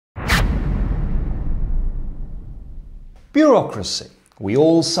Bureaucracy. We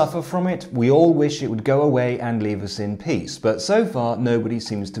all suffer from it, we all wish it would go away and leave us in peace, but so far nobody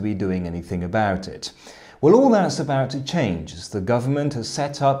seems to be doing anything about it. Well, all that's about to change as the government has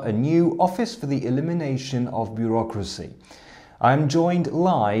set up a new Office for the Elimination of Bureaucracy. I'm joined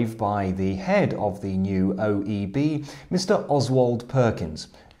live by the head of the new OEB, Mr. Oswald Perkins.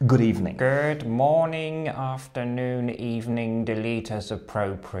 Good evening. Good morning, afternoon, evening, delete as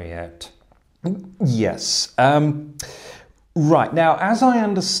appropriate. Yes. Right, now as I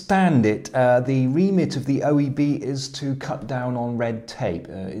understand it, the remit of the OEB is to cut down on red tape.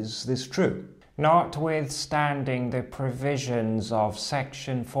 Is this true? Notwithstanding the provisions of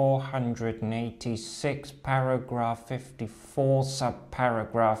Section 486, paragraph 54,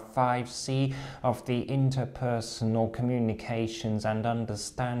 subparagraph 5c of the Interpersonal Communications and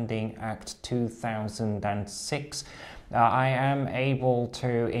Understanding Act 2006, I am able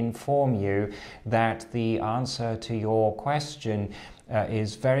to inform you that the answer to your question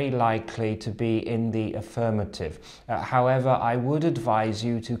is very likely to be in the affirmative. However, I would advise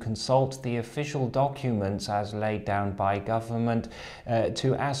you to consult the official documents as laid down by government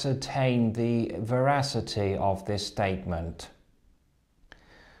to ascertain the veracity of this statement.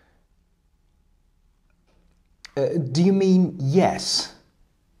 Do you mean yes?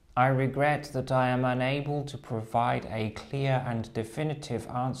 I regret that I am unable to provide a clear and definitive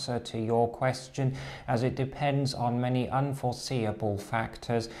answer to your question, as it depends on many unforeseeable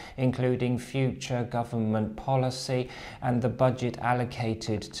factors, including future government policy and the budget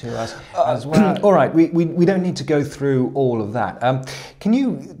allocated to us as well. All right, we don't need to go through all of that. Can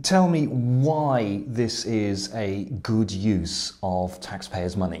you tell me why this is a good use of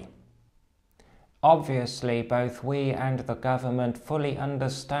taxpayers' money? Obviously, both we and the government fully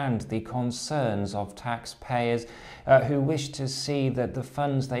understand the concerns of taxpayers who wish to see that the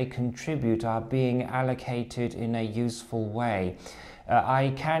funds they contribute are being allocated in a useful way.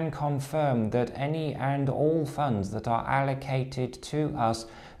 I can confirm that any and all funds that are allocated to us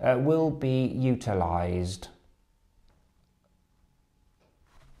will be utilised.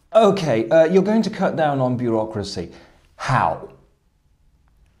 Okay, you're going to cut down on bureaucracy. How?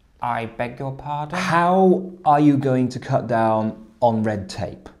 I beg your pardon? How are you going to cut down on red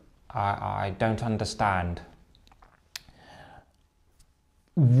tape? I don't understand.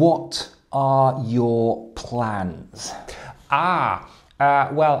 What are your plans? Well,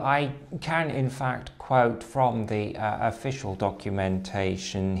 I can in fact quote from the official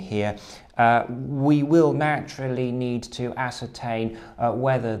documentation here. We will naturally need to ascertain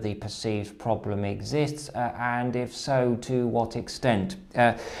whether the perceived problem exists and if so, to what extent.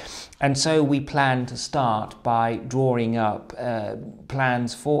 And so we plan to start by drawing up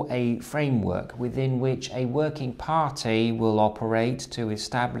plans for a framework within which a working party will operate to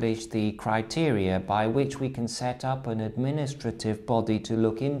establish the criteria by which we can set up an administrative body to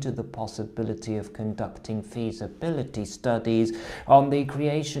look into the possibility of conducting feasibility studies on the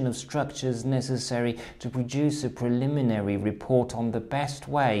creation of structures necessary to produce a preliminary report on the best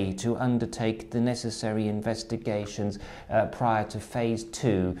way to undertake the necessary investigations prior to phase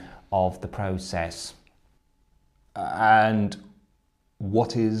 2 of the process. And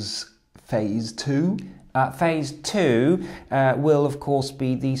what is phase 2? Phase 2 will of course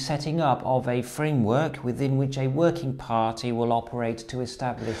be the setting up of a framework within which a working party will operate to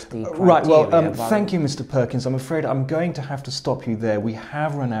establish the criteria. Right, well, thank you, Mr. Perkins. I'm afraid I'm going to have to stop you there. We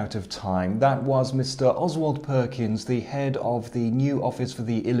have run out of time. That was Mr. Oswald Perkins, the head of the new Office for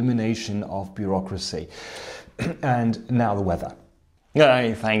the Elimination of Bureaucracy. And now the weather.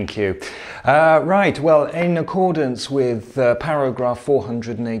 Thank you. Right, well, in accordance with paragraph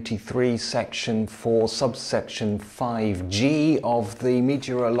 483, section 4, subsection 5G of the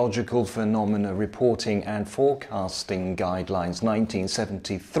Meteorological Phenomena Reporting and Forecasting Guidelines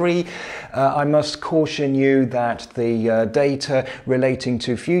 1973, I must caution you that the data relating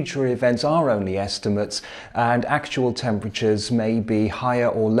to future events are only estimates and actual temperatures may be higher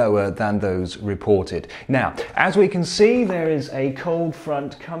or lower than those reported. Now, as we can see, there is a cold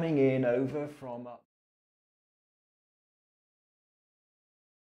front coming in over from up.